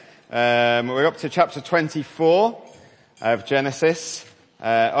We're up to chapter 24 of Genesis.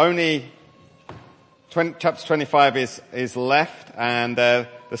 Only chapter 25 is left, and the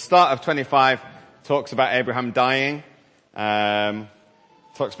start of 25 talks about Abraham dying.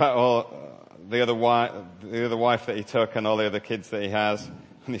 Talks about all the other wife that he took and all the other kids that he has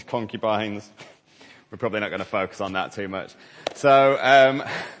and his concubines. We're probably not going to focus on that too much. So,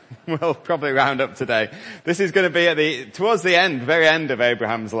 we'll probably round up today. This is going to be towards the end, very end of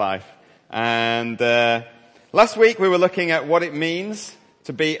Abraham's life. And, last week we were looking at what it means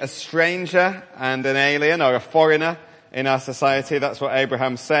to be a stranger and an alien or a foreigner in our society. That's what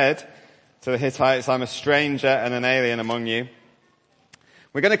Abraham said to the Hittites, I'm a stranger and an alien among you.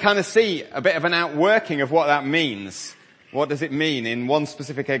 We're going to kind of see a bit of an outworking of what that means. What does it mean in one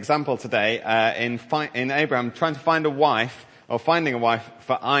specific example today, in Abraham trying to find a wife, or finding a wife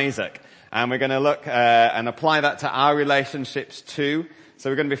for Isaac. And we're going to look and apply that to our relationships too. So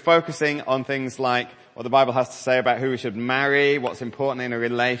we're going to be focusing on things like what the Bible has to say about who we should marry, what's important in a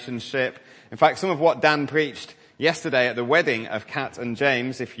relationship. In fact, some of what Dan preached yesterday at the wedding of Kat and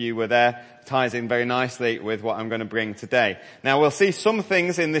James, if you were there, ties in very nicely with what I'm going to bring today. Now we'll see some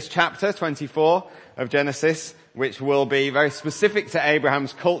things in this chapter 24 of Genesis which will be very specific to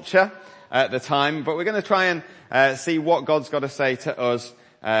Abraham's culture at the time, but we're going to try and see what God's got to say to us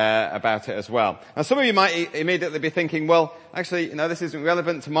about it as well. Now some of you might immediately be thinking, well, actually, this isn't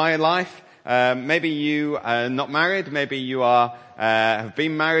relevant to my life. Maybe you are not married, maybe you have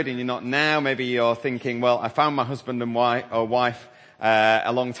been married and you're not now, maybe you're thinking, well, I found my husband and wife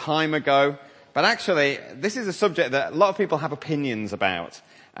a long time ago. But actually, this is a subject that a lot of people have opinions about,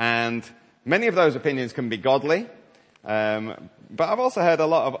 and many of those opinions can be godly, but I've also heard a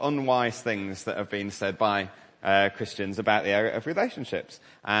lot of unwise things that have been said by Christians about the area of relationships.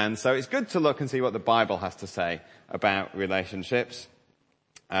 And so it's good to look and see what the Bible has to say about relationships.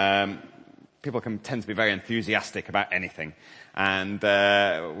 People can tend to be very enthusiastic about anything, and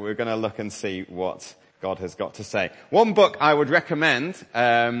we're going to look and see what God has got to say. One book I would recommend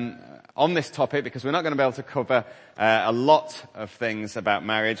on this topic, because we're not going to be able to cover a lot of things about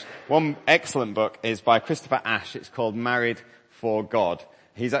marriage. One excellent book is by Christopher Ash. It's called Married for God.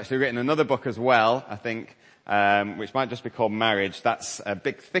 He's actually written another book as well, I think, which might just be called Marriage. That's a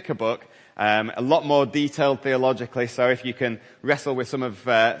big, thicker book, a lot more detailed theologically. So if you can wrestle with some of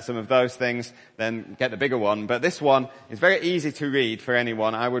those things, then get the bigger one. But this one is very easy to read for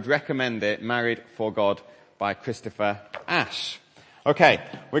anyone. I would recommend it, Married for God by Christopher Ash. Okay,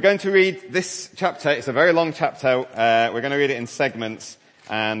 we're going to read this chapter. It's a very long chapter. We're going to read it in segments,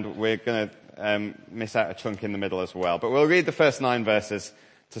 and we're going to miss out a chunk in the middle as well. But we'll read the first 9 verses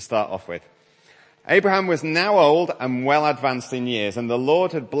to start off with. Abraham was now old and well advanced in years, and the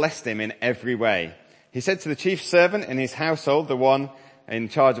Lord had blessed him in every way. He said to the chief servant in his household, the one in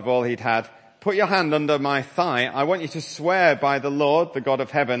charge of all he'd had, "Put your hand under my thigh. I want you to swear by the Lord, the God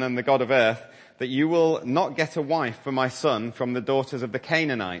of heaven and the God of earth, that you will not get a wife for my son from the daughters of the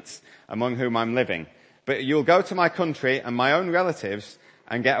Canaanites, among whom I'm living. But you'll go to my country and my own relatives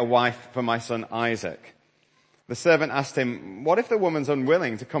and get a wife for my son Isaac." The servant asked him, "What if the woman's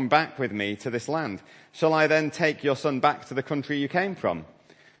unwilling to come back with me to this land? Shall I then take your son back to the country you came from?"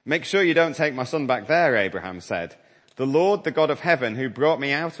 "Make sure you don't take my son back there," Abraham said. "The Lord, the God of heaven, who brought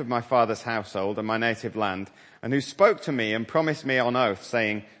me out of my father's household and my native land, and who spoke to me and promised me on oath,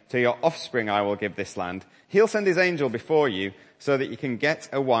 saying, 'To your offspring I will give this land,' he'll send his angel before you so that you can get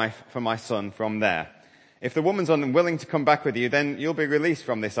a wife for my son from there. If the woman's unwilling to come back with you, then you'll be released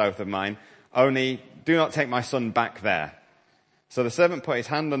from this oath of mine. Only do not take my son back there." So the servant put his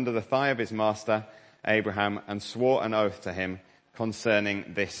hand under the thigh of his master, Abraham, and swore an oath to him concerning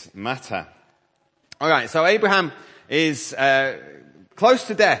this matter. Alright, so Abraham is close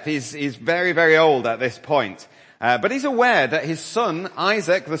to death. He's very, very old at this point. But he's aware that his son,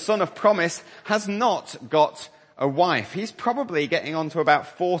 Isaac, the son of promise, has not got a wife. He's probably getting on to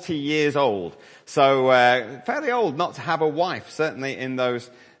about 40 years old. So fairly old not to have a wife, certainly in those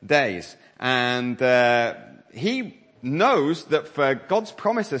days. And he knows that for God's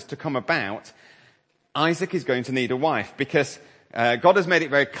promises to come about, Isaac is going to need a wife, because God has made it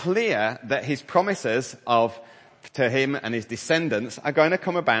very clear that his promises to him and his descendants are going to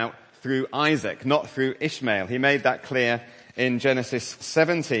come about through Isaac, not through Ishmael. He made that clear in Genesis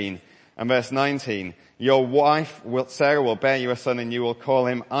 17 and verse 19. "Your wife, Sarah, will bear you a son, and you will call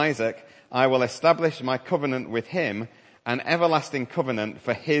him Isaac. I will establish my covenant with him, an everlasting covenant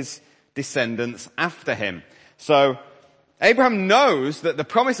for his descendants after him." So Abraham knows that the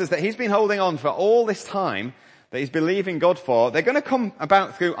promises that he's been holding on for all this time, that he's believing God for, they're going to come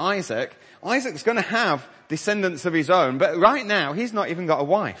about through Isaac. Isaac's going to have descendants of his own, but right now he's not even got a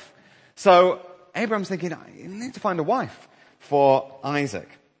wife. So Abraham's thinking, I need to find a wife for Isaac.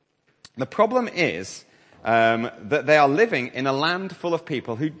 The problem is that they are living in a land full of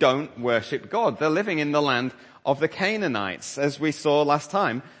people who don't worship God. They're living in the land of the Canaanites. As we saw last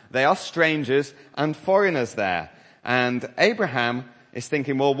time, they are strangers and foreigners there. And Abraham is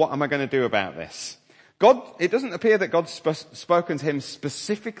thinking, well, what am I going to do about this? It doesn't appear that God's spoken to him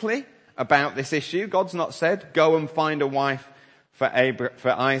specifically about this issue. God's not said, go and find a wife for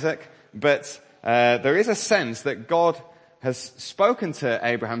Isaac. But there is a sense that God has spoken to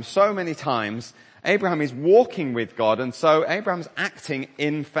Abraham so many times. Abraham is walking with God, and so Abraham's acting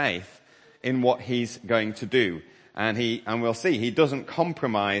in faith in what he's going to do. And we'll see, he doesn't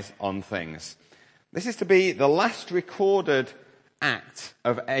compromise on things. This is to be the last recorded act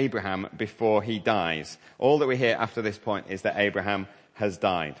of Abraham before he dies. All that we hear after this point is that Abraham has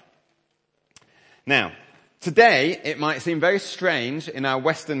died. Now, today it might seem very strange in our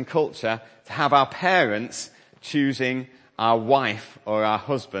Western culture to have our parents choosing our wife or our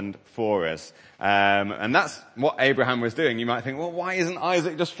husband for us. And that's what Abraham was doing. You might think, well, why isn't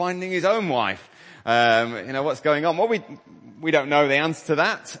Isaac just finding his own wife? What's going on? Well, we don't know the answer to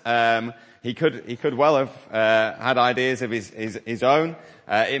that. He could well have had ideas of his own.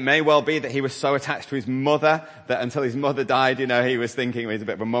 It may well be that he was so attached to his mother that until his mother died, he was thinking he was a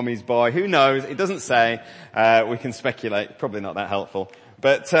bit of a mummy's boy. Who knows? It doesn't say. We can speculate. Probably not that helpful.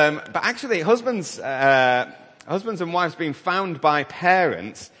 But actually, husbands and wives being found by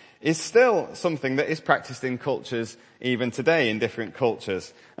parents is still something that is practiced in cultures even today, in different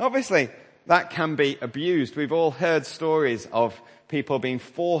cultures. Obviously, that can be abused. We've all heard stories of people being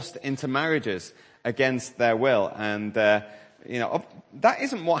forced into marriages against their will, and that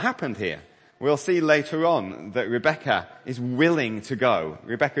isn't what happened here. We'll see later on that Rebecca is willing to go.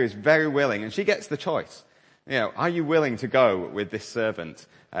 Rebecca is very willing, and she gets the choice. Are you willing to go with this servant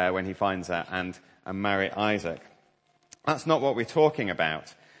when he finds her and marry Isaac? That's not what we're talking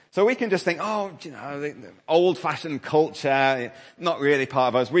about. So we can just think, the old-fashioned culture, not really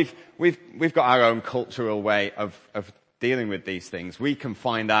part of us. We've got our own cultural way of dealing with these things. We can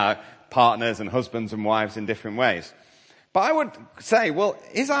find our partners and husbands and wives in different ways. But I would say, well,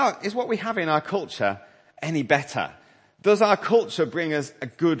 is what we have in our culture any better? Does our culture bring us a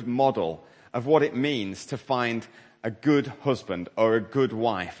good model of what it means to find a good husband or a good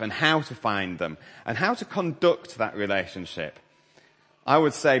wife, and how to find them, and how to conduct that relationship? I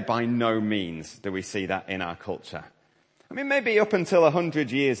would say by no means do we see that in our culture. Maybe up until 100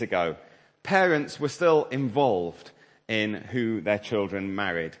 years ago, parents were still involved in who their children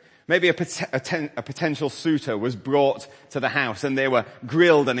married. Maybe a potential suitor was brought to the house and they were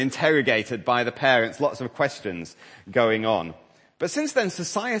grilled and interrogated by the parents, lots of questions going on. But since then,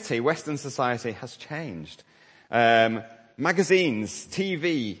 Western society has changed. Magazines,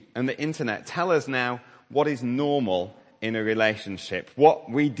 TV, and the internet tell us now what is normal in a relationship,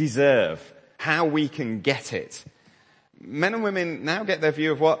 what we deserve, how we can get it. Men and women now get their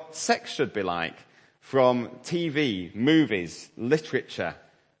view of what sex should be like from TV, movies, literature,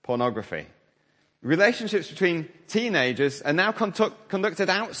 pornography. Relationships between teenagers are now conducted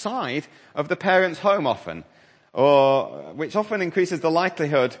outside of the parent's home often, which often increases the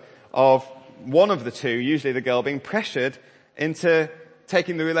likelihood of one of the two, usually the girl, being pressured into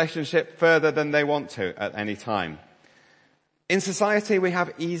taking the relationship further than they want to at any time. In society, we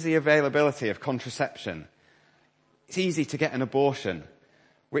have easy availability of contraception. It's easy to get an abortion,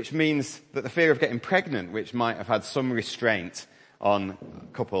 which means that the fear of getting pregnant, which might have had some restraint on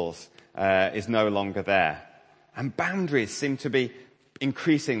couples, is no longer there. And boundaries seem to be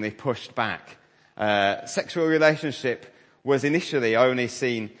increasingly pushed back. Sexual relationship was initially only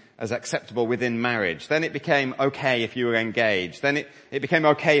seen as acceptable within marriage. Then it became okay if you were engaged. Then it became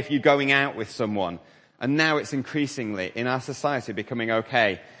okay if you're going out with someone. And now it's increasingly in our society becoming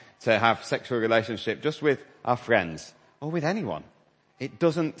okay to have sexual relationship just with our friends or with anyone. It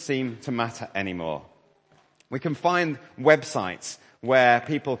doesn't seem to matter anymore. We can find websites where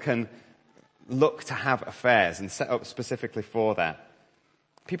people can look to have affairs and set up specifically for that.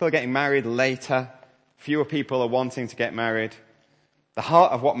 People are getting married later. Fewer people are wanting to get married. The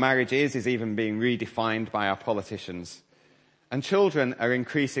heart of what marriage is even being redefined by our politicians. And children are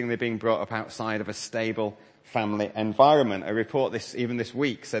increasingly being brought up outside of a stable family environment. A report even this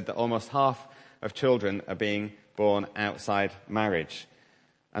week said that almost half of children are being born outside marriage.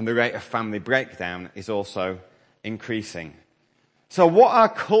 And the rate of family breakdown is also increasing. So what our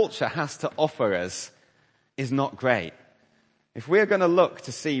culture has to offer us is not great. If we're going to look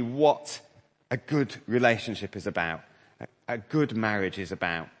to see what a good relationship is about, a good marriage is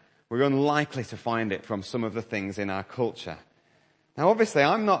about, we're unlikely to find it from some of the things in our culture. Now, obviously,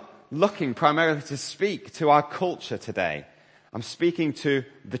 I'm not looking primarily to speak to our culture today. I'm speaking to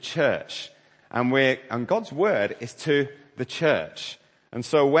the church. And God's word is to the church. And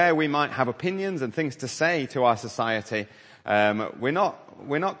so where we might have opinions and things to say to our society, we're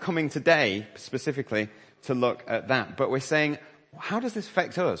not coming today specifically to look at that. But we're saying, how does this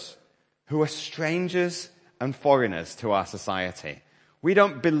affect us, who are strangers and foreigners to our society? We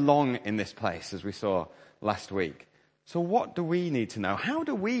don't belong in this place, as we saw last week. So what do we need to know? How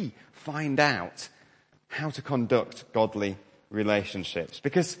do we find out how to conduct godly relationships?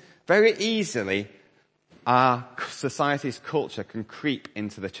 Because very easily our society's culture can creep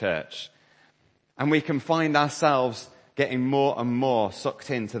into the church, and we can find ourselves getting more and more sucked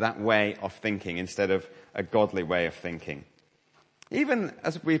into that way of thinking instead of a godly way of thinking. Even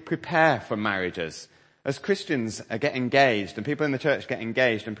as we prepare for marriages, as Christians get engaged and people in the church get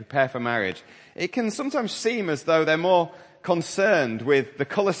engaged and prepare for marriage, it can sometimes seem as though they're more concerned with the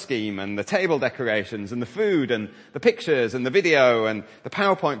colour scheme and the table decorations and the food and the pictures and the video and the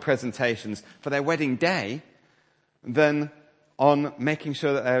PowerPoint presentations for their wedding day than on making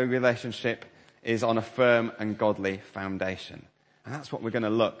sure that their relationship is on a firm and godly foundation. And that's what we're going to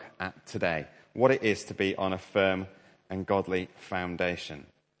look at today, what it is to be on a firm and godly foundation.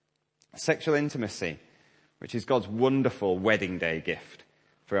 Sexual intimacy, which is God's wonderful wedding day gift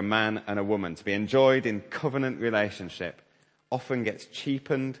for a man and a woman to be enjoyed in covenant relationship, often gets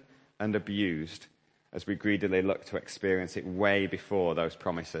cheapened and abused as we greedily look to experience it way before those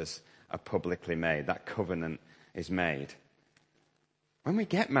promises are publicly made, that covenant is made. When we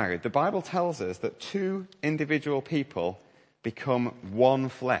get married, the Bible tells us that two individual people become one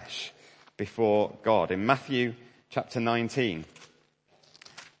flesh before God. In Matthew chapter 19,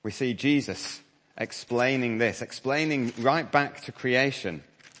 we see Jesus explaining this, explaining right back to creation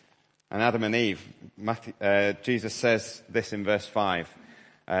and Adam and Eve. Jesus says this in verse 5.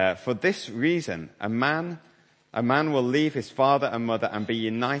 For this reason, a man will leave his father and mother and be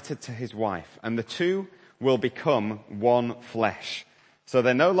united to his wife, and the two will become one flesh. So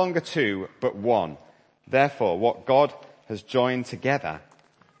they're no longer two, but one. Therefore, what God has joined together,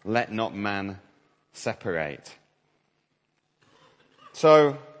 let not man separate.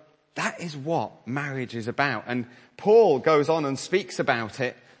 So that is what marriage is about. And Paul goes on and speaks about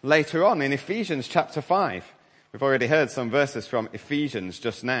it later on in Ephesians chapter 5. We've already heard some verses from Ephesians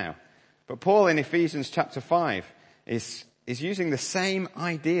just now. But Paul in Ephesians chapter 5 is using the same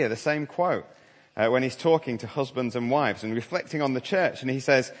idea, the same quote, when he's talking to husbands and wives and reflecting on the church. And he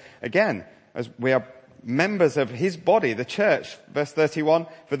says, again, as we are members of his body, the church, verse 31,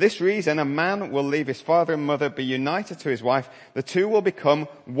 for this reason a man will leave his father and mother, be united to his wife, the two will become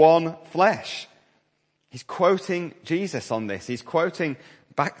one flesh. He's quoting Jesus on this. He's quoting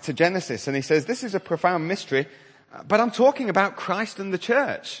back to Genesis, and he says, this is a profound mystery, but I'm talking about Christ and the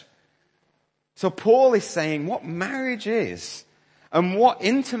church. So Paul is saying what marriage is and what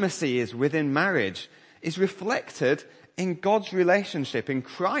intimacy is within marriage is reflected in God's relationship, in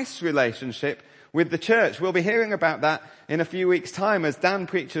Christ's relationship with the church. We'll be hearing about that in a few weeks' time as Dan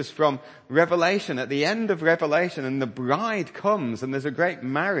preaches from Revelation, at the end of Revelation, and the bride comes and there's a great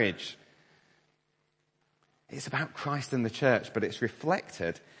marriage. It's about Christ and the church, but it's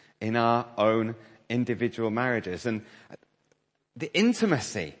reflected in our own individual marriages. And the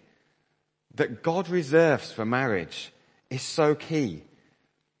intimacy that God reserves for marriage is so key.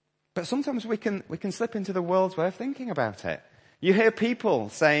 But sometimes we can slip into the world's way of thinking about it. You hear people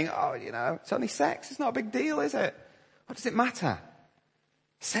saying, oh, it's only sex. It's not a big deal, is it? What does it matter?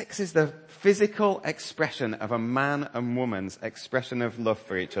 Sex is the physical expression of a man and woman's expression of love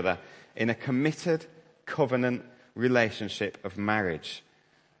for each other in a committed covenant relationship of marriage.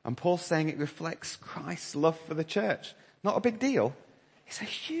 And Paul's saying it reflects Christ's love for the church. Not a big deal. It's a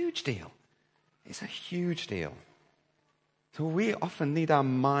huge deal. It's a huge deal. So we often need our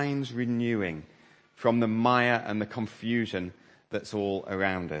minds renewing from the mire and the confusion that's all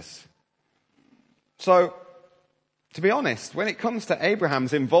around us. So, to be honest, when it comes to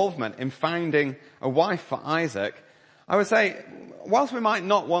Abraham's involvement in finding a wife for Isaac, I would say, whilst we might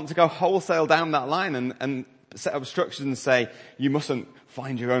not want to go wholesale down that line and set up structures and say, you mustn't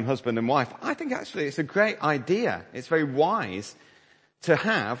find your own husband and wife, I think actually it's a great idea. It's very wise to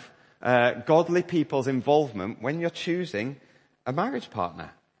have godly people's involvement when you're choosing a marriage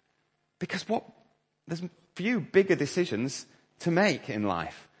partner. Because there's few bigger decisions to make in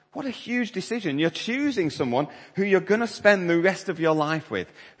life. What a huge decision. You're choosing someone who you're going to spend the rest of your life with,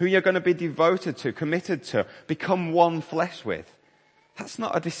 who you're going to be devoted to, committed to, become one flesh with. That's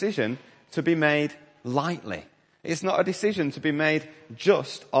not a decision to be made lightly. It's not a decision to be made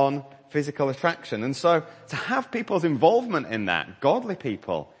just on physical attraction. And so to have people's involvement in that, godly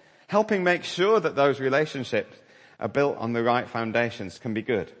people, helping make sure that those relationships are built on the right foundations can be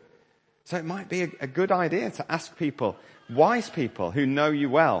good. So it might be a good idea to ask people, wise people who know you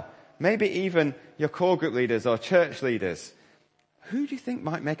well, maybe even your core group leaders or church leaders, who do you think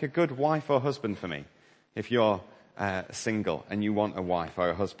might make a good wife or husband for me if you're single and you want a wife or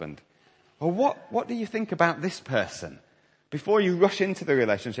a husband? Or what do you think about this person? Before you rush into the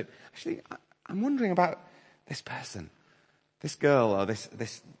relationship, actually, I'm wondering about this person, this girl or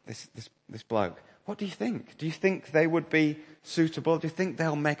this bloke. What do you think? Do you think they would be suitable? Do you think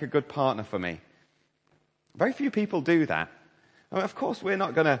they'll make a good partner for me? Very few people do that. I mean, of course, we're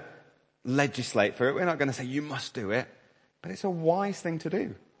not going to legislate for it. We're not going to say, you must do it. But it's a wise thing to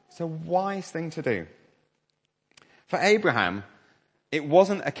do. It's a wise thing to do. For Abraham, it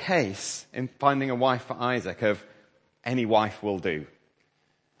wasn't a case in finding a wife for Isaac of any wife will do.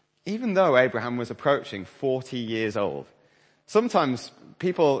 Even though Abraham was approaching 40 years old, sometimes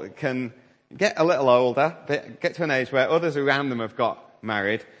people can get a little older, get to an age where others around them have got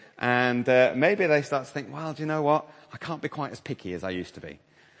married, and maybe they start to think, well, do you know what? I can't be quite as picky as I used to be.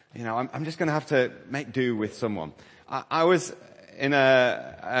 You know, I'm just going to have to make do with someone. I was in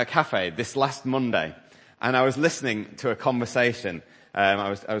a cafe this last Monday, and I was listening to a conversation. I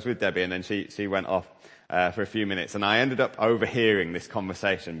was with Debbie, and then she went off for a few minutes, and I ended up overhearing this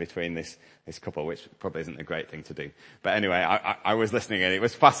conversation between this couple, which probably isn't a great thing to do. But anyway, I was listening, and it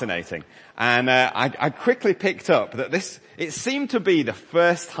was fascinating. And I quickly picked up that it seemed to be the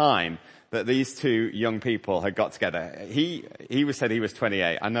first time that these two young people had got together. He said he was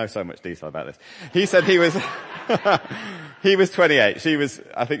 28. I know so much detail about this. He said he was he was 28.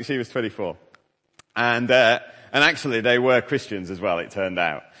 I think she was 24. And actually they were Christians as well, it turned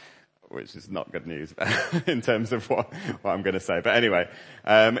out, which is not good news in terms of what I'm going to say. But anyway,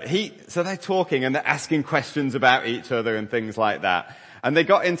 so they're talking and they're asking questions about each other and things like that. And they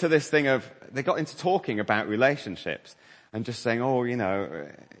got into talking about relationships and just saying, oh, you know,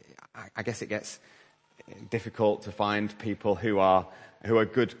 I guess it gets difficult to find people who are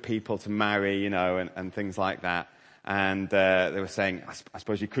good people to marry, you know, and things like that. And they were saying, I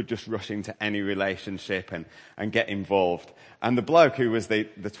suppose you could just rush into any relationship and get involved. And the bloke who was the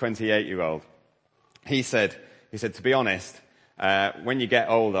 28-year-old, he said, to be honest, when you get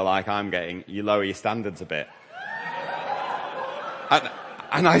older like I'm getting, you lower your standards a bit.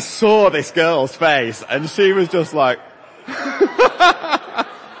 And I saw this girl's face, and she was just like,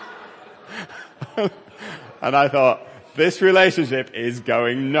 and I thought, this relationship is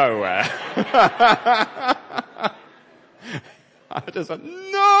going nowhere. I just went,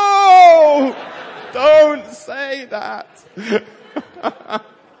 no! Don't say that!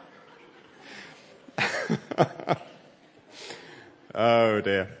 Oh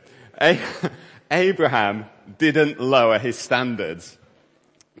dear. Abraham didn't lower his standards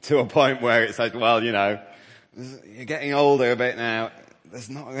to a point where it's like, well, you know, you're getting older a bit now. There's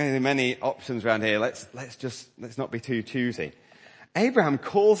not really many options around here. Let's not be too choosy. Abraham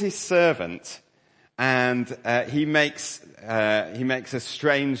calls his servant, and he makes a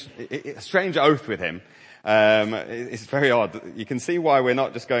strange oath with him. It's very odd. You can see why we're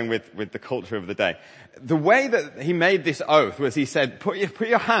not just going with the culture of the day. The way that he made this oath was he said, put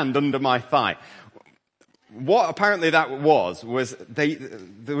your hand under my thigh. What apparently that was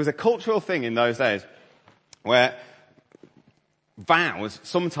there was a cultural thing in those days where vows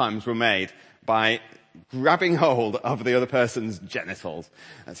sometimes were made by grabbing hold of the other person's genitals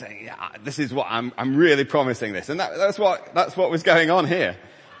and saying, yeah, this is what I'm really promising this. And that's what was going on here.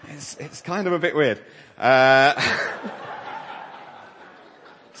 It's kind of a bit weird.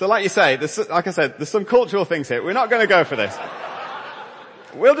 So like you say, like I said, there's some cultural things here. We're not going to go for this.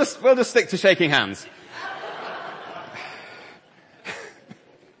 We'll just stick to shaking hands.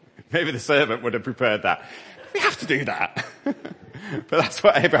 Maybe the servant would have prepared that. We have to do that. But that's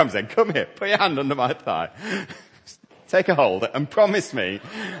what Abraham said. Come here, put your hand under my thigh. Take a hold and promise me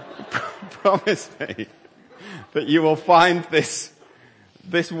that you will find this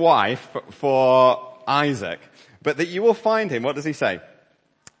wife for Isaac, but that you will find him. What does he say?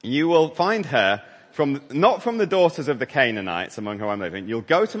 You will find her not from the daughters of the Canaanites among whom I'm living. You'll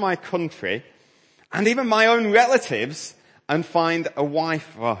go to my country and even my own relatives and find a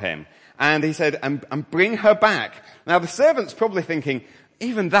wife for him. And he said, and bring her back. Now the servant's probably thinking,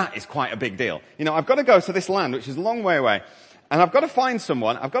 even that is quite a big deal. You know, I've got to go to this land, which is a long way away, and I've got to find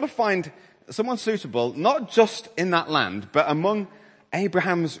someone suitable, not just in that land, but among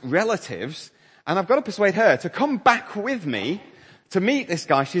Abraham's relatives, and I've got to persuade her to come back with me to meet this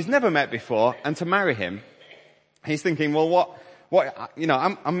guy she's never met before and to marry him. He's thinking, well, what, you know,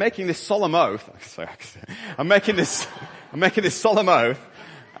 I'm making this solemn oath. Sorry, I'm making this solemn oath.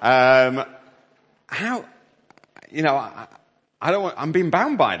 I'm being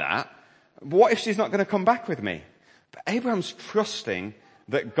bound by that. But what if she's not going to come back with me? But Abraham's trusting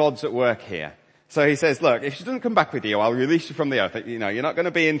that God's at work here. So he says, look, if she doesn't come back with you, I'll release you from the oath. You're not going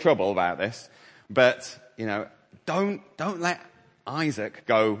to be in trouble about this. But, don't let Isaac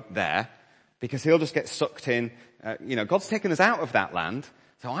go there, because he'll just get sucked in. God's taken us out of that land.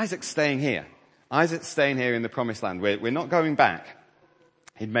 So Isaac's staying here. Isaac's staying here in the promised land. We're not going back.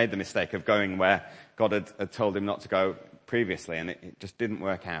 He'd made the mistake of going where God had told him not to go previously, and it just didn't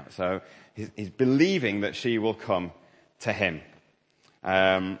work out. So he's believing that she will come to him.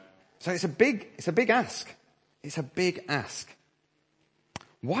 So it's a big ask. It's a big ask.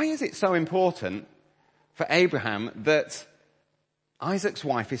 Why is it so important for Abraham that Isaac's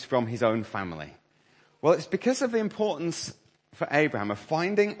wife is from his own family? Well, it's because of the importance for Abraham of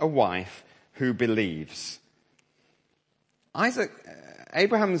finding a wife who believes.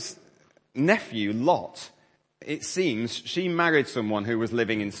 Abraham's nephew, Lot, it seems she married someone who was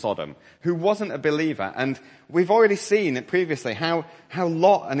living in Sodom, who wasn't a believer. And we've already seen it previously how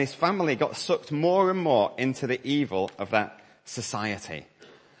Lot and his family got sucked more and more into the evil of that society.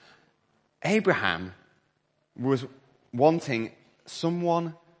 Abraham was wanting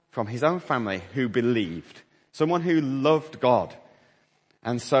someone from his own family who believed, someone who loved God.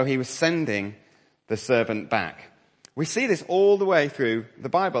 And so he was sending the servant back. We see this all the way through the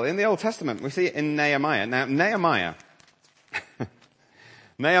Bible. In the Old Testament, we see it in Nehemiah. Now, Nehemiah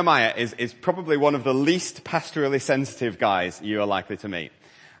is probably one of the least pastorally sensitive guys you are likely to meet.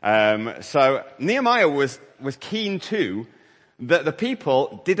 So Nehemiah was keen too that the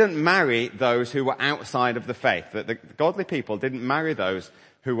people didn't marry those who were outside of the faith, that the godly people didn't marry those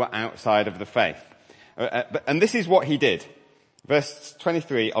who were outside of the faith. And this is what he did. Verse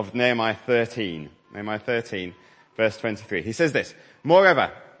 23 of Nehemiah 13. Nehemiah 13. Verse 23. He says this,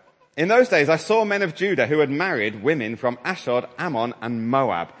 "Moreover, in those days I saw men of Judah who had married women from Ashdod, Ammon, and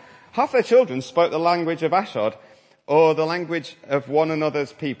Moab. Half their children spoke the language of Ashdod, or the language of one of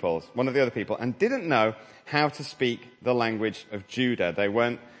the other people, and didn't know how to speak the language of Judah." They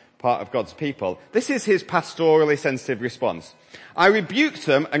weren't part of God's people. This is his pastorally sensitive response. "I rebuked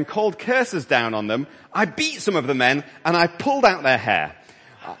them and called curses down on them. I beat some of the men, and I pulled out their hair.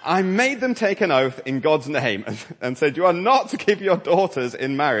 I made them take an oath in God's name and said, you are not to give your daughters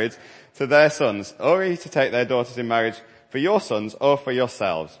in marriage to their sons, or to take their daughters in marriage for your sons or for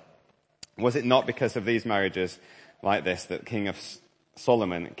yourselves. Was it not because of these marriages like this that King of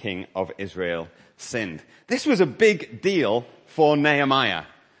Solomon, King of Israel, sinned?" This was a big deal for Nehemiah.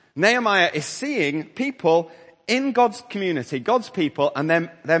 Nehemiah is seeing people in God's community, God's people, and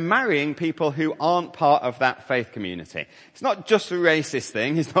they're marrying people who aren't part of that faith community. It's not just a racist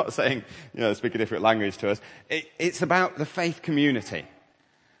thing. He's not saying, speak a different language to us. It's about the faith community.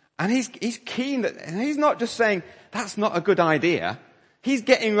 And he's keen that, and he's not just saying, that's not a good idea. He's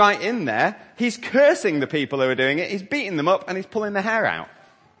getting right in there. He's cursing the people who are doing it. He's beating them up and he's pulling their hair out.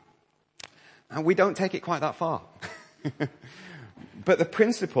 And we don't take it quite that far. But the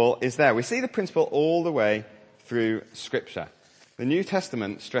principle is there. We see the principle all the way through Scripture. The New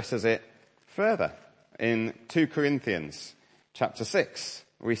Testament stresses it further. In 2 Corinthians chapter 6,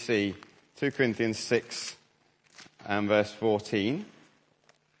 we see 2 Corinthians 6 and verse 14.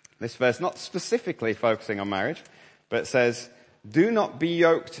 This verse not specifically focusing on marriage, but says, "Do not be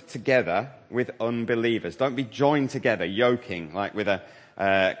yoked together with unbelievers." Don't be joined together, yoking, like with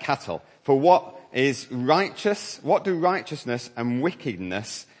a cattle. "For what is righteous? What do righteousness and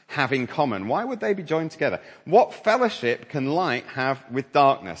wickedness have in common?" Why would they be joined together? "What fellowship can light have with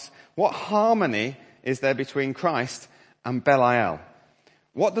darkness? What harmony is there between Christ and Belial?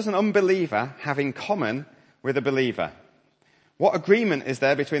 What does an unbeliever have in common with a believer? What agreement is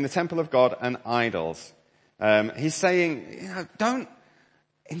there between the temple of God and idols?" He's saying, don't,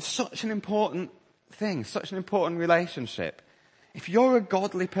 in such an important thing, such an important relationship, if you're a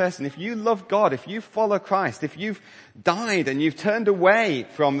godly person, if you love God, if you follow Christ, if you've died and you've turned away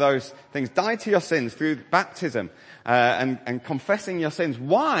from those things, died to your sins through baptism, and confessing your sins,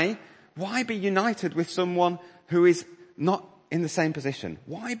 why be united with someone who is not in the same position?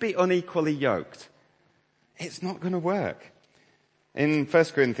 Why be unequally yoked? It's not going to work. In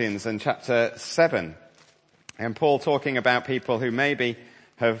 1 Corinthians and chapter 7, and Paul talking about people who maybe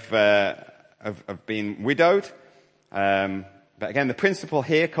have been widowed, but again, the principle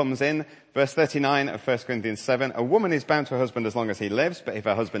here comes in verse 39 of 1 Corinthians 7. "A woman is bound to her husband as long as he lives, but if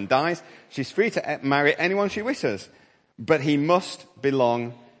her husband dies, she's free to marry anyone she wishes. But he must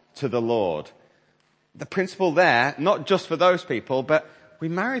belong to the Lord." The principle there, not just for those people, but we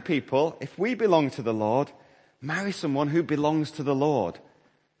marry people, if we belong to the Lord, marry someone who belongs to the Lord.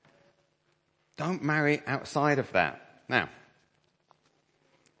 Don't marry outside of that. Now,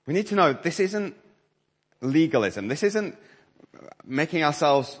 we need to know this isn't legalism. This isn't making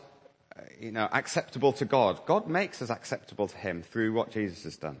ourselves, acceptable to God. God makes us acceptable to him through what Jesus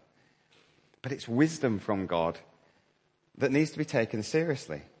has done. But it's wisdom from God that needs to be taken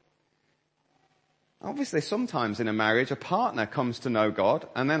seriously. Obviously, sometimes in a marriage, a partner comes to know God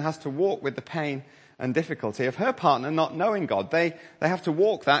and then has to walk with the pain and difficulty of her partner not knowing God. They have to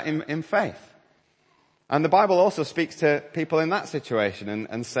walk that in faith. And the Bible also speaks to people in that situation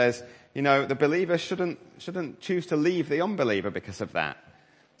and says, the believer shouldn't choose to leave the unbeliever because of that.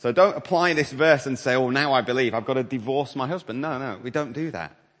 So don't apply this verse and say, now I believe, I've got to divorce my husband. No, we don't do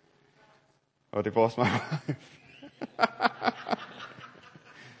that. Or divorce my wife.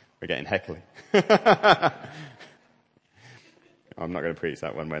 We're getting heckly. I'm not going to preach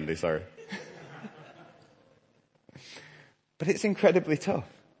that one, Wendy, sorry. But it's incredibly tough.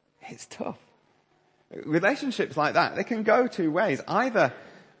 It's tough. Relationships like that, they can go two ways. Either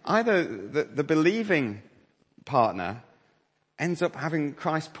the believing partner ends up having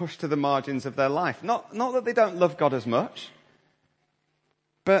Christ pushed to the margins of their life. Not that they don't love God as much,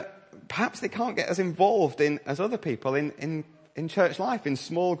 but perhaps they can't get as involved as other people in church life, in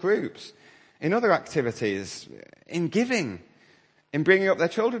small groups, in other activities, in giving, in bringing up their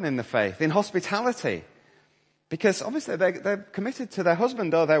children in the faith, in hospitality. Because obviously they're committed to their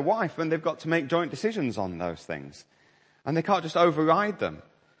husband or their wife and they've got to make joint decisions on those things. And they can't just override them.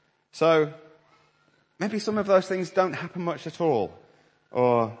 So maybe some of those things don't happen much at all.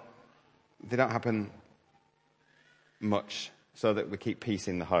 Or they don't happen much so that we keep peace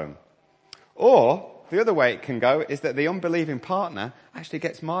in the home. Or the other way it can go is that the unbelieving partner actually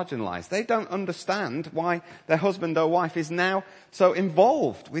gets marginalized. They don't understand why their husband or wife is now so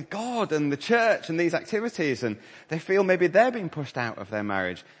involved with God and the church and these activities, and they feel maybe they're being pushed out of their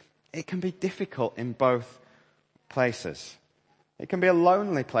marriage. It can be difficult in both places. It can be a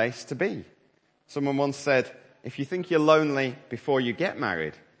lonely place to be. Someone once said, if you think you're lonely before you get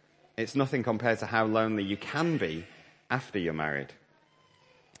married, it's nothing compared to how lonely you can be after you're married.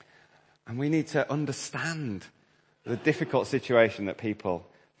 And we need to understand the difficult situation that people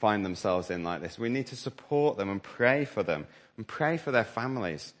find themselves in like this. We need to support them and pray for them and pray for their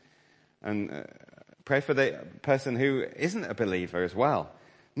families and pray for the person who isn't a believer as well.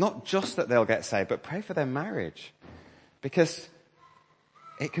 Not just that they'll get saved, but pray for their marriage, because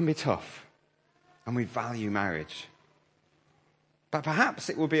it can be tough and we value marriage. But perhaps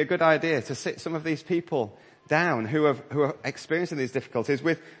it would be a good idea to sit some of these people down who are experiencing these difficulties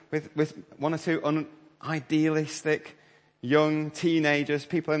with one or two idealistic young teenagers,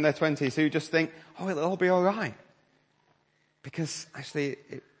 people in their 20s who just think, it'll all be all right. Because actually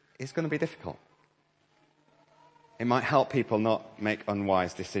it's going to be difficult. It might help people not make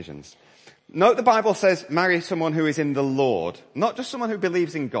unwise decisions. Note the Bible says marry someone who is in the Lord, not just someone who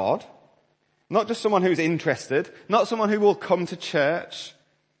believes in God, not just someone who's interested, not someone who will come to church.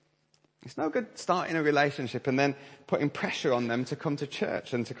 It's no good starting a relationship and then putting pressure on them to come to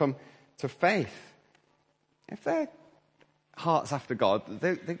church and to come to faith. If their heart's after God,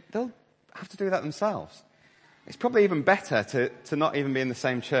 they'll have to do that themselves. It's probably even better to not even be in the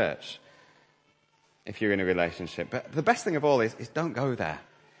same church if you're in a relationship. But the best thing of all is don't go there.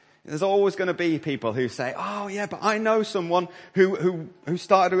 There's always going to be people who say, but I know someone who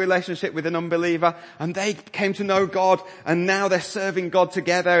started a relationship with an unbeliever and they came to know God and now they're serving God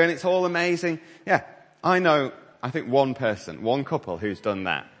together and it's all amazing. Yeah, I think one couple who's done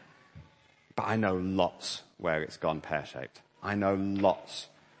that. But I know lots where it's gone pear-shaped. I know lots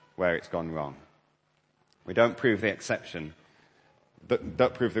where it's gone wrong. We don't prove the exception,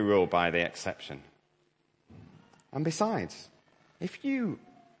 don't prove the rule by the exception. And besides, if you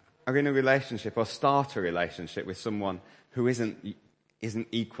are in a relationship or start a relationship with someone who isn't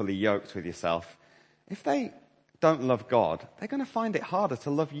equally yoked with yourself, if they don't love God, they're going to find it harder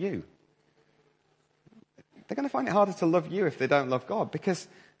to love you. They're going to find it harder to love you if they don't love God, because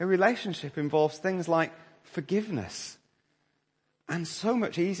a relationship involves things like forgiveness. And so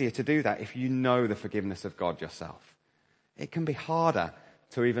much easier to do that if you know the forgiveness of God yourself. It can be harder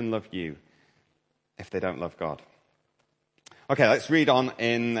to even love you if they don't love God. Okay, let's read on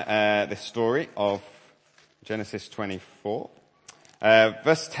in this story of Genesis 24.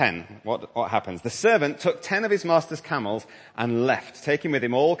 Verse 10, what happens? The servant took 10 of his master's camels and left, taking with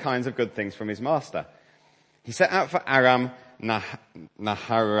him all kinds of good things from his master. He set out for Aram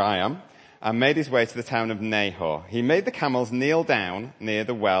Naharaim and made his way to the town of Nahor. He made the camels kneel down near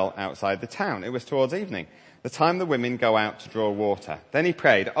the well outside the town. It was towards evening, the time the women go out to draw water. Then he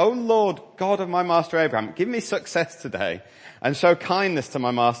prayed, "O Lord, God of my master Abraham, give me success today and show kindness to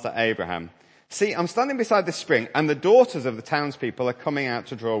my master Abraham. See, I'm standing beside this spring, and the daughters of the townspeople are coming out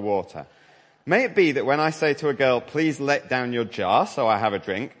to draw water. May it be that when I say to a girl, please let down your jar so I have a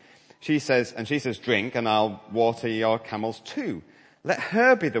drink, she says, drink, and I'll water your camels too. Let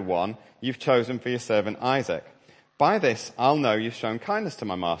her be the one you've chosen for your servant Isaac. By this, I'll know you've shown kindness to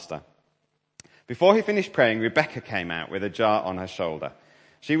my master." Before he finished praying, Rebekah came out with a jar on her shoulder.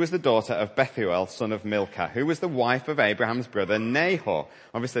 She was the daughter of Bethuel, son of Milcah, who was the wife of Abraham's brother Nahor.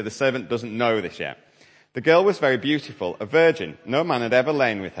 Obviously, the servant doesn't know this yet. The girl was very beautiful, a virgin. No man had ever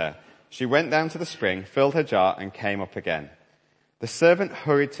lain with her. She went down to the spring, filled her jar, and came up again. The servant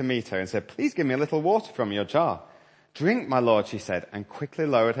hurried to meet her and said, "Please give me a little water from your jar." "Drink, my lord," she said, and quickly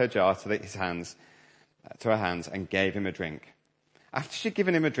lowered her jar to her hands and gave him a drink. After she'd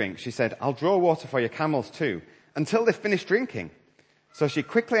given him a drink, she said, "I'll draw water for your camels too, until they've finished drinking." So she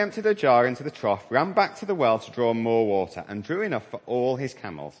quickly emptied her jar into the trough, ran back to the well to draw more water, and drew enough for all his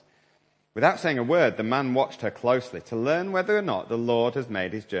camels. Without saying a word, the man watched her closely to learn whether or not the Lord has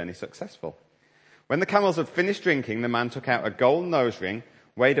made his journey successful. When the camels had finished drinking, the man took out a gold nose ring,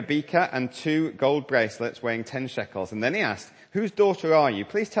 weighed a beaker and 2 gold bracelets weighing 10 shekels, and then he asked, "Whose daughter are you?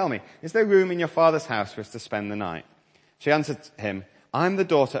 Please tell me, is there room in your father's house for us to spend the night?" She answered him, "I'm the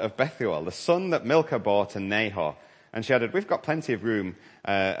daughter of Bethuel, the son that Milcah bore to Nahor." And she added, "We've got plenty of room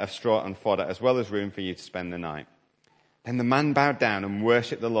of straw and fodder, as well as room for you to spend the night." Then the man bowed down and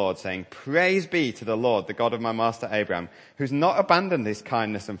worshipped the Lord, saying, "Praise be to the Lord, the God of my master Abraham, who's not abandoned his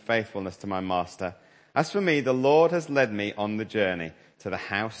kindness and faithfulness to my master. As for me, the Lord has led me on the journey to the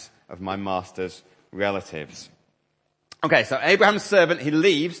house of my master's relatives." Okay, so Abraham's servant, he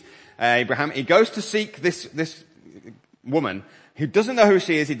leaves Abraham. He goes to seek this woman who doesn't know who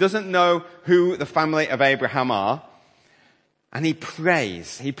she is. He doesn't know who the family of Abraham are. And he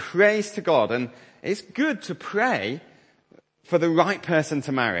prays. He prays to God. And it's good to pray for the right person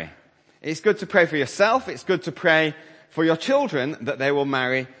to marry. It's good to pray for yourself. It's good to pray for your children that they will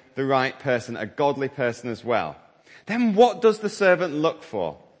marry the right person, a godly person as well. Then what does the servant look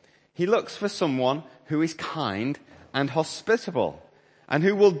for? He looks for someone who is kind and hospitable and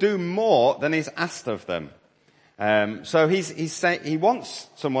who will do more than is asked of them. So he wants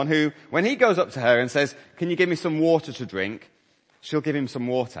someone who, when he goes up to her and says, "Can you give me some water to drink?" she'll give him some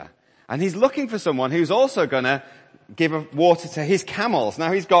water. And he's looking for someone who's also going to give water to his camels.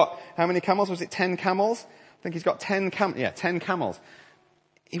 Now he's got, how many camels? Was it 10 camels? I think he's got 10 camels.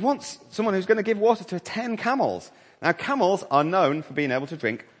 He wants someone who's going to give water to 10 camels. Now camels are known for being able to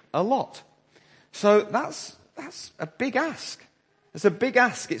drink a lot. So that's a big ask. It's a big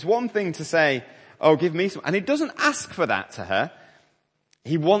ask. It's one thing to say, "Oh, give me some." And he doesn't ask for that to her.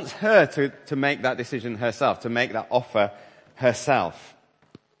 He wants her to make that decision herself, to make that offer herself.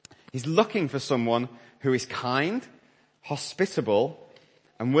 He's looking for someone who is kind, hospitable,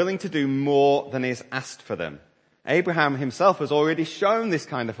 and willing to do more than is asked for them. Abraham himself has already shown this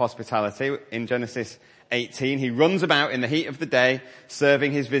kind of hospitality in Genesis 18. He runs about in the heat of the day,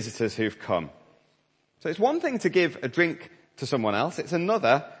 serving his visitors who've come. So it's one thing to give a drink to someone else. It's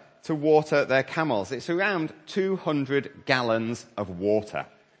another to water their camels. It's around 200 gallons of water.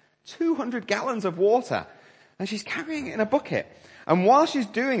 200 gallons of water. And she's carrying it in a bucket. And while she's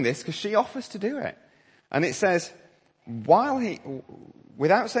doing this, because she offers to do it, and it says,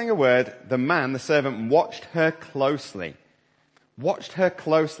 without saying a word, the servant watched her closely. Watched her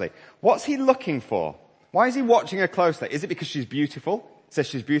closely. What's he looking for? Why is he watching her closely? Is it because she's beautiful? It says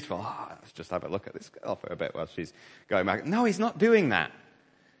she's beautiful. Oh, let's just have a look at this girl for a bit while she's going back. No, he's not doing that.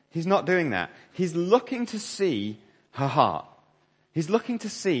 He's not doing that. He's looking to see her heart. He's looking to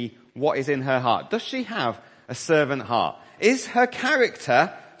see what is in her heart. Does she have a servant heart? Is her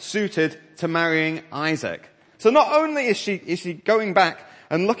character suited to marrying Isaac? So not only is she going back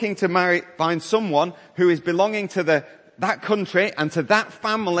and looking to find someone who is belonging to that country and to that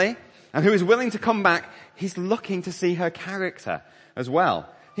family and who is willing to come back, he's looking to see her character as well.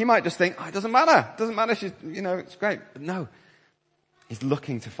 He might just think, "Oh, it doesn't matter. It doesn't matter. She's, it's great." But no, he's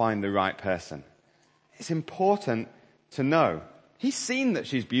looking to find the right person. It's important to know. He's seen that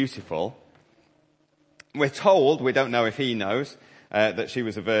she's beautiful. We're told, we don't know if he knows, that she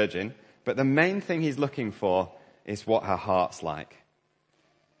was a virgin, but the main thing he's looking for is what her heart's like.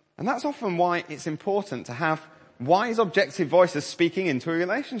 And that's often why it's important to have wise, objective voices speaking into a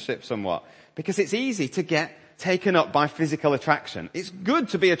relationship somewhat, because it's easy to get taken up by physical attraction. It's good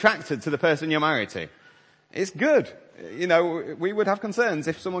to be attracted to the person you're married to. It's good. We would have concerns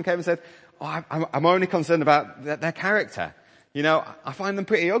if someone came and said, "Oh, I'm only concerned about their character. I find them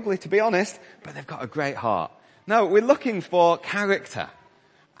pretty ugly, to be honest, but they've got a great heart." No, we're looking for character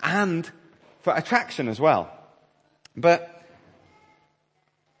and for attraction as well. But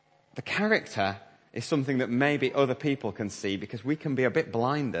the character is something that maybe other people can see, because we can be a bit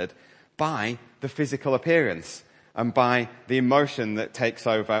blinded by the physical appearance and by the emotion that takes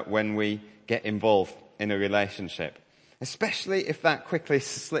over when we get involved in a relationship. Especially if that quickly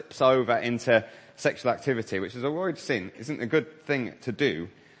slips over into sexual activity, which, as I've already seen, isn't a good thing to do.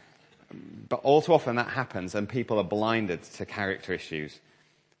 But all too often that happens and people are blinded to character issues.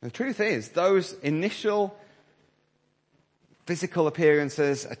 The truth is, those initial physical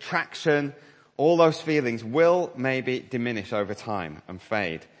appearances, attraction, all those feelings will maybe diminish over time and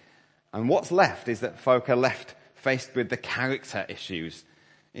fade. And what's left is that folk are left faced with the character issues.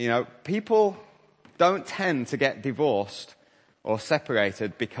 You know, people don't tend to get divorced or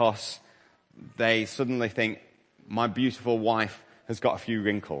separated because they suddenly think, my beautiful wife has got a few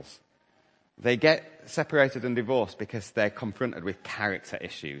wrinkles. They get separated and divorced because they're confronted with character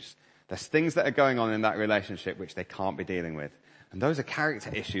issues. There's things that are going on in that relationship which they can't be dealing with. And those are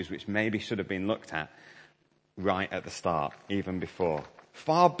character issues which maybe should have been looked at right at the start, even before.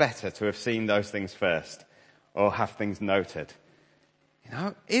 Far better to have seen those things first, or have things noted. You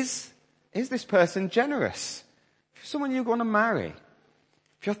know, is this person generous? If you're someone you want to marry,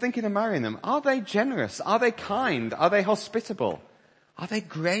 if you're thinking of marrying them, are they generous? Are they kind? Are they hospitable? Are they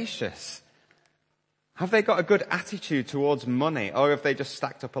gracious? Have they got a good attitude towards money, or have they just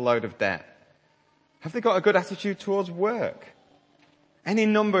stacked up a load of debt? Have they got a good attitude towards work? Any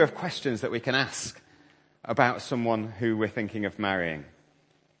number of questions that we can ask about someone who we're thinking of marrying.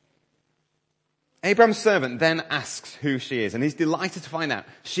 Abraham's servant then asks who she is, and he's delighted to find out.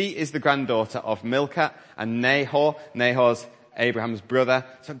 She is the granddaughter of Milcah and Nahor. Nahor's Abraham's brother.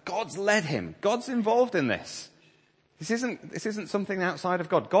 So God's led him. God's involved in this. This isn't something outside of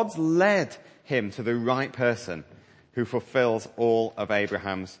God. God's led him to the right person who fulfills all of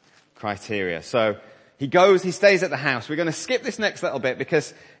Abraham's criteria. So he goes, he stays at the house. We're going to skip this next little bit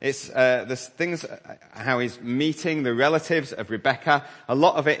because it's there's things, how he's meeting the relatives of Rebekah. A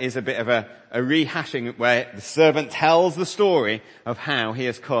lot of it is a bit of a rehashing where the servant tells the story of how he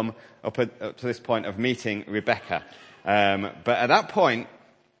has come up to this point of meeting Rebekah. But at that point,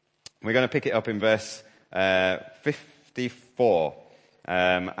 we're going to pick it up in verse 54,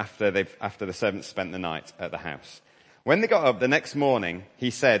 after the servants spent the night at the house. When they got up the next morning,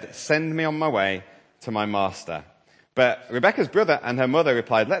 he said, "Send me on my way to my master." But Rebekah's brother and her mother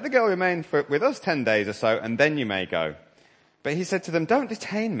replied, "Let the girl remain with us 10 days or so, and then you may go." But he said to them, "Don't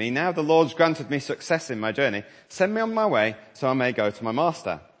detain me. Now the Lord's granted me success in my journey. Send me on my way so I may go to my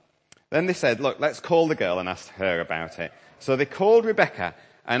master." Then they said, "Look, let's call the girl and ask her about it." So they called Rebekah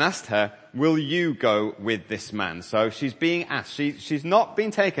and asked her, "Will you go with this man?" So she's being asked. She's not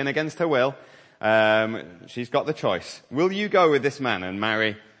been taken against her will. She's got the choice. "Will you go with this man and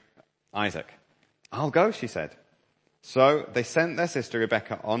marry Isaac?" "I'll go," she said. So they sent their sister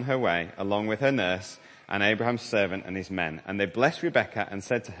Rebekah on her way, along with her nurse and Abraham's servant and his men. And they blessed Rebekah and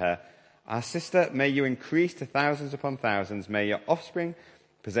said to her, "Our sister, may you increase to thousands upon thousands. May your offspring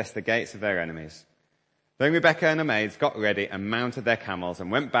possess the gates of their enemies." Then Rebekah and her maids got ready and mounted their camels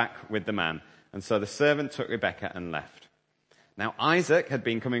and went back with the man. And so the servant took Rebekah and left. Now Isaac had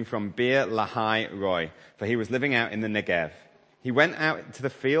been coming from Beer Lahai Roi, for he was living out in the Negev. He went out to the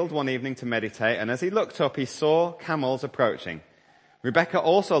field one evening to meditate, and as he looked up, he saw camels approaching. Rebekah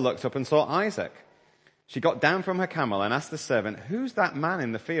also looked up and saw Isaac. She got down from her camel and asked the servant, "Who's that man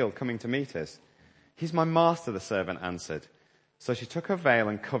in the field coming to meet us?" "He's my master," the servant answered. So she took her veil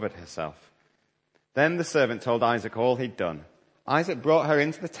and covered herself. Then the servant told Isaac all he'd done. Isaac brought her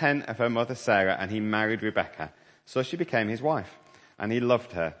into the tent of her mother Sarah, and he married Rebekah. So she became his wife, and he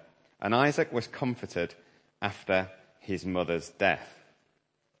loved her. And Isaac was comforted after his mother's death.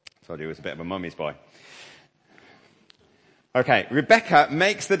 So he was a bit of a mummy's boy. Okay, Rebekah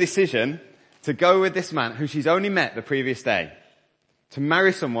makes the decision to go with this man who she's only met the previous day, to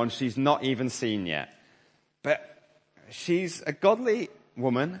marry someone she's not even seen yet. But she's a godly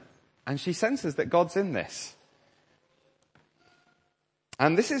woman, and she senses that God's in this.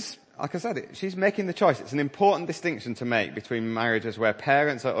 And this is, like I said, she's making the choice. It's an important distinction to make between marriages where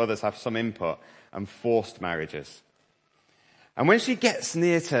parents or others have some input and forced marriages. And when she gets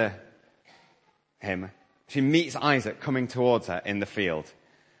near to him, she meets Isaac coming towards her in the field.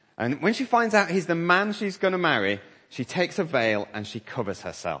 And when she finds out he's the man she's going to marry, she takes a veil and she covers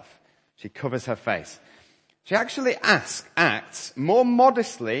herself. She covers her face. She actually acts more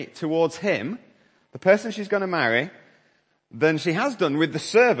modestly towards him, the person she's going to marry, than she has done with the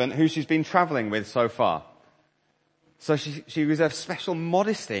servant who she's been traveling with so far. So she reserves special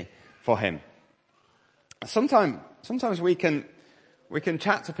modesty for him. Sometimes we can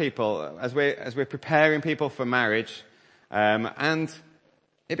chat to people as we're preparing people for marriage, and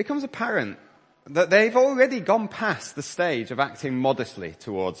it becomes apparent that they've already gone past the stage of acting modestly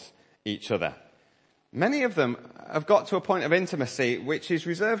towards each other. Many of them have got to a point of intimacy which is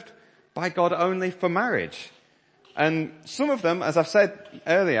reserved by God only for marriage. And some of them, as I've said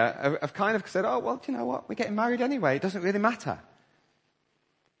earlier, have kind of said, oh, well, do you know what? We're getting married anyway. It doesn't really matter.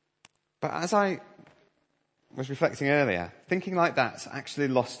 But as I was reflecting earlier, thinking like that's actually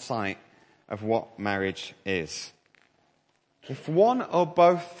lost sight of what marriage is. If one or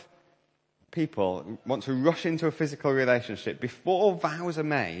both people want to rush into a physical relationship before vows are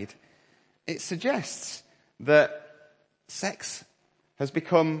made, it suggests that sex has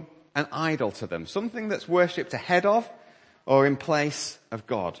become an idol to them, something that's worshipped ahead of or in place of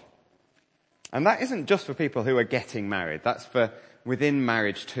God. And that isn't just for people who are getting married, that's for within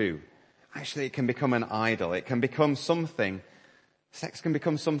marriage too. Actually, it can become an idol. It can become something, sex can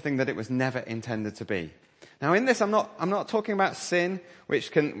become something that it was never intended to be. Now in this, I'm not talking about sin,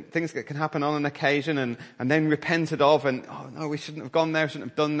 things that can happen on an occasion and then repented of and, oh no, we shouldn't have gone there,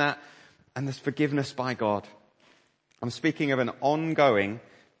 shouldn't have done that. And there's forgiveness by God. I'm speaking of an ongoing,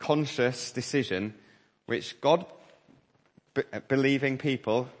 conscious decision which God-believing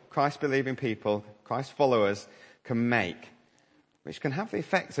people, Christ-believing people, Christ followers can make, which can have the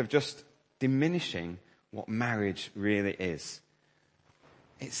effect of just diminishing what marriage really is.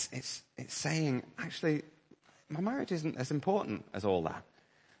 It's saying, actually, my marriage isn't as important as all that.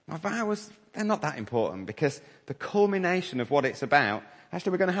 My vows, they're not that important because the culmination of what it's about,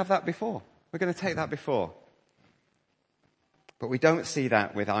 actually we're going to have that before. We're going to take that before. But we don't see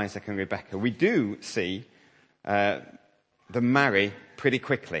that with Isaac and Rebekah. We do see them marry pretty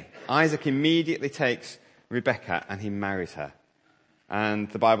quickly. Isaac immediately takes Rebekah and he marries her. And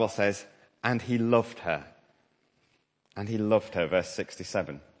the Bible says, and he loved her. And he loved her, verse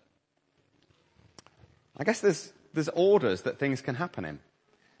 67. I guess there's orders that things can happen in.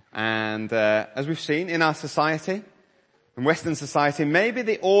 And as we've seen in our society, in Western society, maybe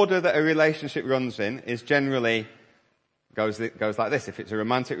the order that a relationship runs in is generally goes like this. If it's a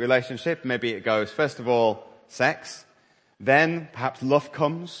romantic relationship, maybe it goes, first of all, sex, then perhaps love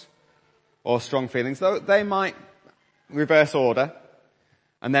comes, or strong feelings, though they might reverse order,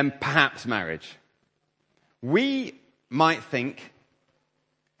 and then perhaps marriage. We might think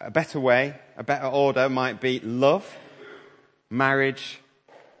a better way, a better order might be love, marriage,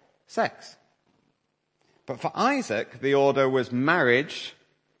 sex. But for Isaac, the order was marriage,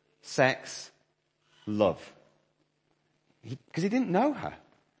 sex, love. Because he didn't know her.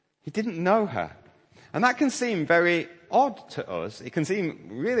 He didn't know her. And that can seem very odd to us. It can seem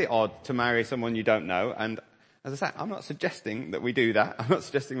really odd to marry someone you don't know. And as I said, I'm not suggesting that we do that. I'm not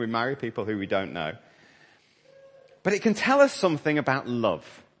suggesting we marry people who we don't know. But it can tell us something about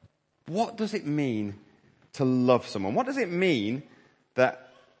love. What does it mean to love someone? What does it mean that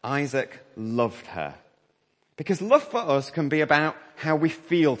Isaac loved her? Because love for us can be about how we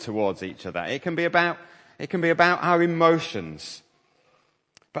feel towards each other. It can be about our emotions.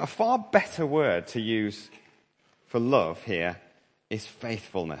 But a far better word to use for love here is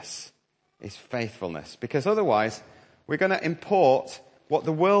faithfulness. Is faithfulness. Because otherwise, we're going to import what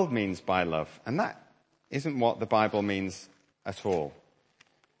the world means by love. And that isn't what the Bible means at all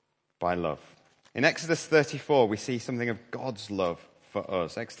by love. In Exodus 34, we see something of God's love for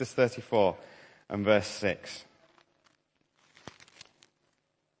us. Exodus 34 and verse 6.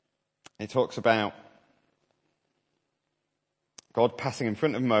 It talks about God passing in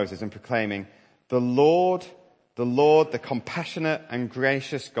front of Moses and proclaiming, the Lord, the compassionate and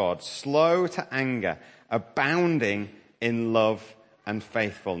gracious God, slow to anger, abounding in love and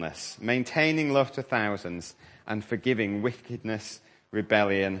faithfulness, maintaining love to thousands, and forgiving wickedness,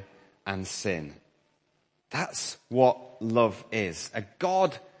 rebellion, and sin. That's what love is. A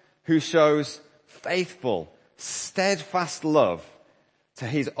God who shows faithful, steadfast love to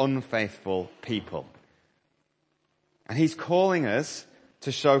his unfaithful people. And he's calling us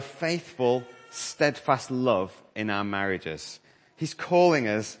to show faithful, steadfast love in our marriages. He's calling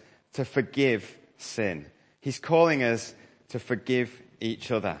us to forgive sin. He's calling us to forgive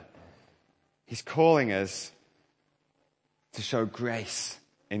each other. He's calling us to show grace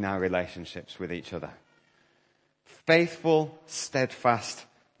in our relationships with each other. Faithful, steadfast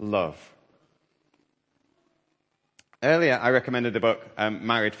love. Earlier, I recommended a book,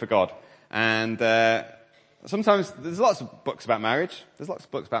 Married for God. And sometimes there's lots of books about marriage. There's lots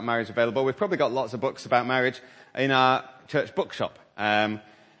of books about marriage available. We've probably got lots of books about marriage in our church bookshop.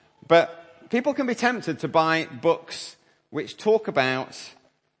 But people can be tempted to buy books which talk about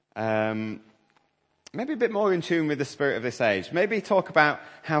maybe a bit more in tune with the spirit of this age. Maybe talk about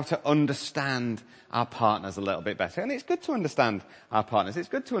how to understand our partners a little bit better. And it's good to understand our partners. It's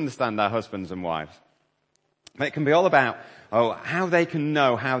good to understand our husbands and wives. But it can be all about, how they can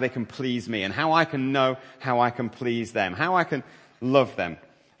know how they can please me, and how I can know how I can please them, how I can love them.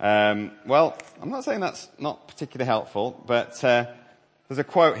 Well, I'm not saying that's not particularly helpful, but there's a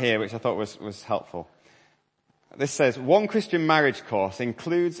quote here which I thought was helpful. This says, "One Christian marriage course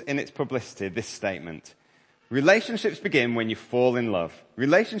includes in its publicity this statement: relationships begin when you fall in love.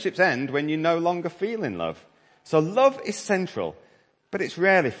 Relationships end when you no longer feel in love. So love is central, but it's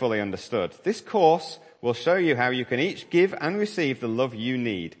rarely fully understood. This course will show you how you can each give and receive the love you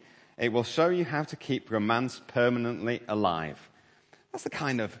need. It will show you how to keep romance permanently alive." That's the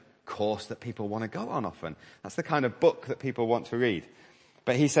kind of course that people want to go on often. That's the kind of book that people want to read.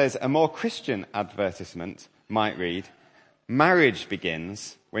 But he says a more Christian advertisement might read, "Marriage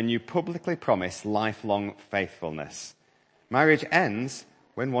begins when you publicly promise lifelong faithfulness. Marriage ends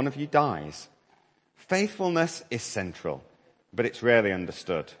when one of you dies. Faithfulness is central, but it's rarely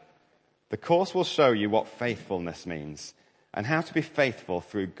understood. The course will show you what faithfulness means and how to be faithful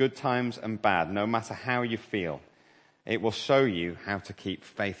through good times and bad, no matter how you feel. It will show you how to keep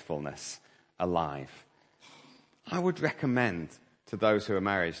faithfulness alive." I would recommend to those who are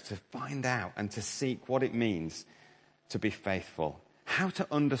married to find out and to seek what it means to be faithful, how to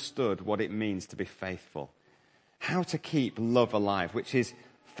understand what it means to be faithful, how to keep love alive, which is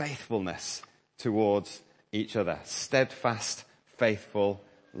faithfulness towards each other, steadfast, faithful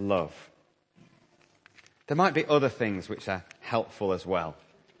love. There might be other things which are helpful as well,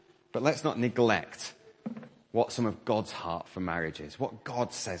 but let's not neglect what some of God's heart for marriage is, what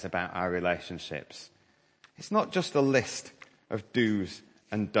God says about our relationships. It's not just a list of do's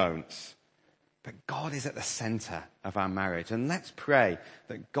and don'ts, but God is at the center of our marriage. And let's pray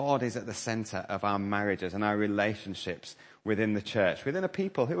that God is at the center of our marriages and our relationships within the church, within a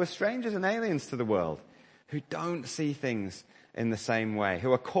people who are strangers and aliens to the world, who don't see things in the same way,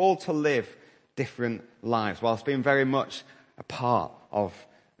 who are called to live different lives whilst being very much a part of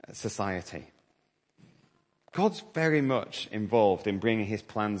society. God's very much involved in bringing his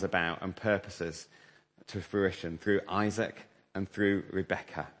plans about and purposes to fruition through Isaac and through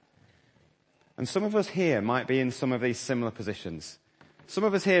Rebekah. And some of us here might be in some of these similar positions. Some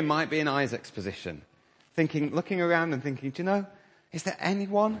of us here might be in Isaac's position, looking around and thinking, do you know, is there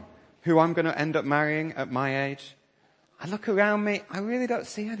anyone who I'm going to end up marrying at my age? I look around me, I really don't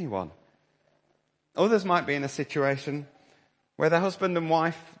see anyone. Others might be in a situation where their husband and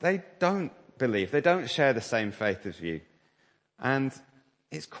wife, they don't believe, they don't share the same faith as you. And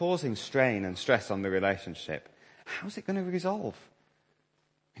it's causing strain and stress on the relationship. How's it going to resolve?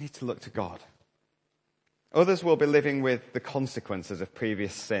 We need to look to God. Others will be living with the consequences of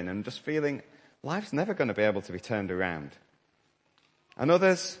previous sin and just feeling life's never going to be able to be turned around. And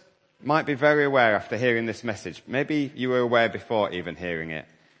others might be very aware after hearing this message, maybe you were aware before even hearing it,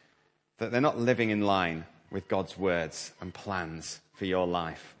 that they're not living in line with God's words and plans for your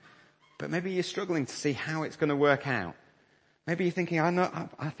life. But maybe you're struggling to see how it's going to work out. Maybe you're thinking,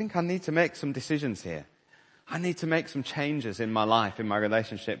 I think I need to make some decisions here. I need to make some changes in my life, in my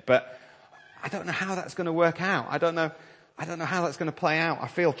relationship, but I don't know how that's going to work out. I don't know how that's going to play out. I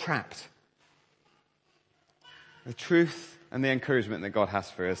feel trapped. The truth and the encouragement that God has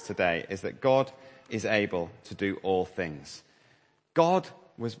for us today is that God is able to do all things. God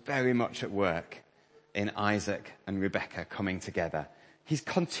was very much at work in Isaac and Rebekah coming together. He's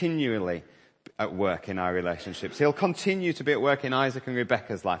continually at work in our relationships. He'll continue to be at work in Isaac and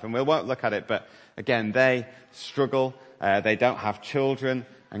Rebekah's life, and we won't look at it, but again, they struggle, they don't have children,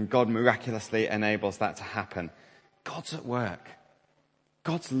 and God miraculously enables that to happen. God's at work.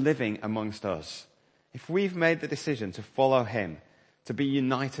 God's living amongst us. If we've made the decision to follow him, to be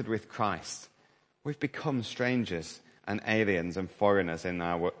united with Christ, we've become strangers and aliens and foreigners in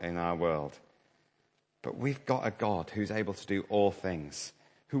our world. But we've got a God who's able to do all things,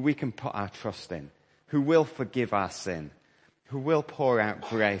 who we can put our trust in, who will forgive our sin, who will pour out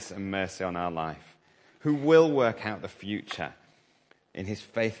grace and mercy on our life, who will work out the future in his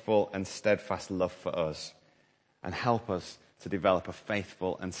faithful and steadfast love for us and help us to develop a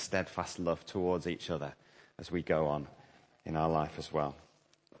faithful and steadfast love towards each other as we go on in our life as well.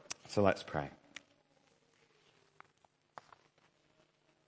 So let's pray.